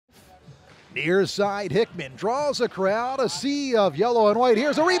Near side, Hickman draws a crowd, a sea of yellow and white.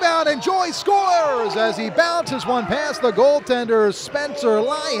 Here's a rebound, and Joy scores as he bounces one past the goaltender, Spencer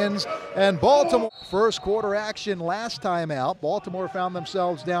Lyons, and Baltimore. First quarter action last time out. Baltimore found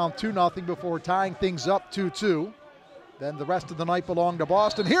themselves down 2-0 before tying things up 2-2. Then the rest of the night belonged to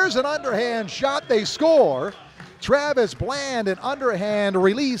Boston. Here's an underhand shot, they score. Travis Bland, an underhand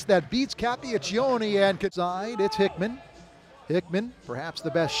release that beats Cappiaccioni, and side, it's Hickman. Hickman, perhaps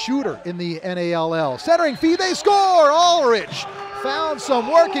the best shooter in the NALL. Centering feed, they score! Ulrich found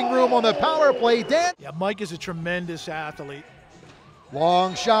some working room on the power play. Yeah, Mike is a tremendous athlete.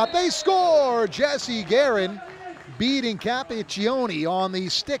 Long shot, they score! Jesse Guerin beating Cappiaccioni on the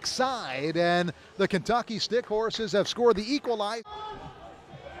stick side, and the Kentucky Stick Horses have scored the equalizer.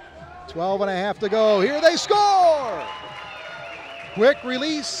 12.5 to go. Here they score! Quick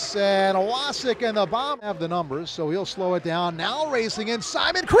release, and Wasik and the Bomb have the numbers, so he'll slow it down. Now racing in,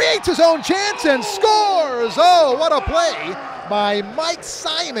 Simon creates his own chance and scores! Oh, what a play by Mike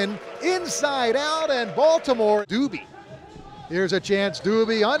Simon, inside out, and Baltimore. Doobie. Here's a chance,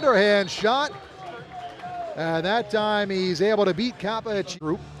 Doobie, underhand shot. And that time he's able to beat Cappiaccioni.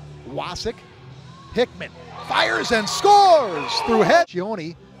 Group. Wasik, Hickman, fires and scores through head.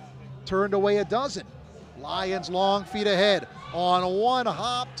 Cioni turned away a dozen. Lions long feet ahead. On one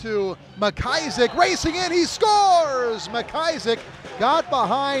hop to McIsaac, racing in, he scores! McIsaac got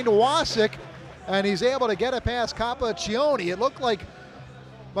behind Wasik, and he's able to get it past Cappiaccioni. It looked like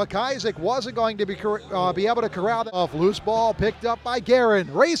McIsaac wasn't going to be able to corral that. Off loose ball picked up by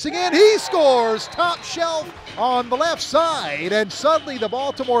Guerin, racing in, he scores! Top shelf on the left side, and suddenly the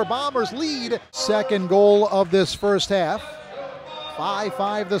Baltimore Bombers lead. Second goal of this first half.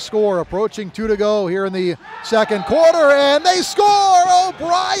 5-5 the score, approaching 2 to go here in the second quarter, and they score!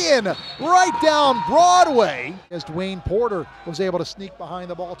 O'Brien right down Broadway as Dwayne Porter was able to sneak behind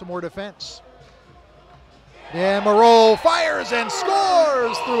the Baltimore defense. And Moreau fires and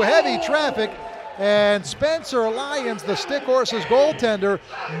scores through heavy traffic, and Spencer Lyons, the Stick Horses goaltender,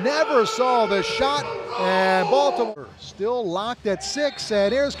 never saw the shot, and Baltimore still locked at 6,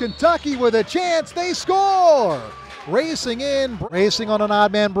 and here's Kentucky with a chance, they score! Racing in, racing on an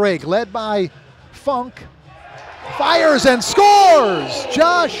odd man break, led by Funk. Fires and scores!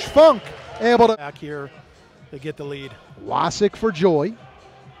 Josh Funk able to back here to get the lead. Wasik for Joy.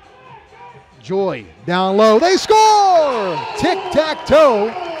 Joy down low, they score! Tic-tac-toe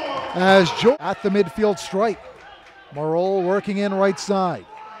as Joy at the midfield stripe. Moreau working in right side.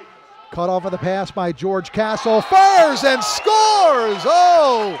 Cut off of the pass by George Castle, fires and scores!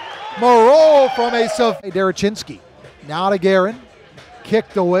 Oh! Moreau from a Derachinski. Now to Guerin,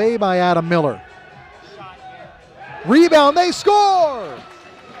 kicked away by Adam Miller. Rebound, they score!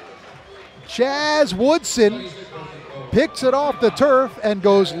 Chaz Woodson picks it off the turf and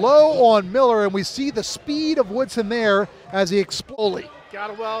goes low on Miller, and we see the speed of Woodson there as he explodes.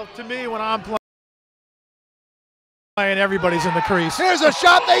 Got it well to me when I'm playing, everybody's in the crease. Here's a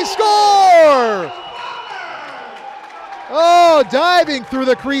shot, they score! Oh, diving through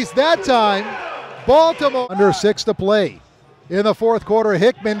the crease that time. Baltimore under 6 to play. In the fourth quarter,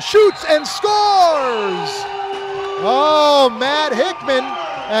 Hickman shoots and scores! Oh, Matt Hickman.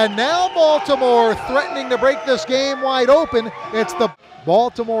 And now Baltimore threatening to break this game wide open. It's the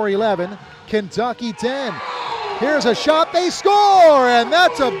Baltimore 11, Kentucky 10. Here's a shot, they score! And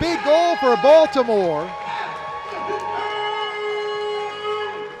that's a big goal for Baltimore.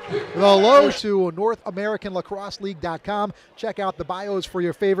 The low to NorthAmericanLacrosseLeague.com. Check out the bios for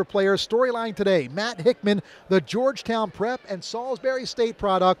your favorite players. Storyline today, Matt Hickman, the Georgetown Prep and Salisbury State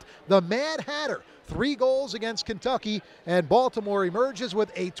product, the Mad Hatter. 3 goals against Kentucky, and Baltimore emerges with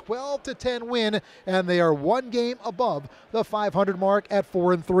a 12-10 win, and they are 1 game above the 500 mark at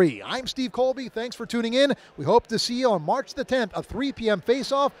 4-3. I'm Steve Colby. Thanks for tuning in. We hope to see you on March the 10th, a 3 p.m.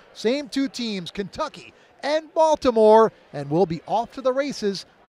 face-off. Same 2 teams, Kentucky and Baltimore, and we'll be off to the races